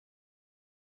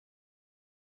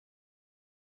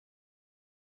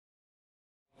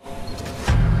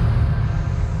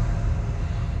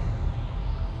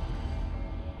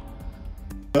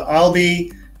I'll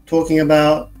be talking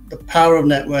about the power of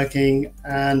networking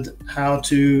and how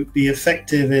to be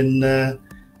effective in the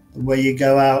way you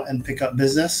go out and pick up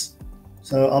business.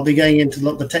 So I'll be going into a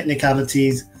lot of the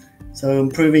technicalities. So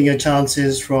improving your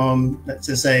chances from, let's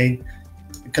just say,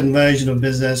 conversion of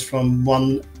business from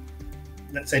one,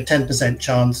 let's say 10%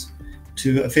 chance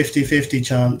to a 50-50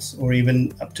 chance, or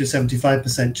even up to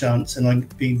 75% chance. And I'll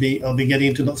be getting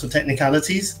into lots of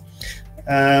technicalities.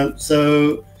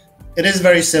 So it is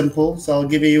very simple. So I'll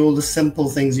give you all the simple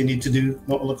things you need to do,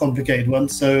 not all the complicated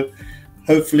ones. So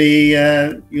hopefully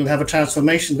you'll have a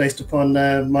transformation based upon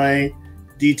my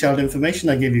detailed information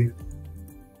I give you.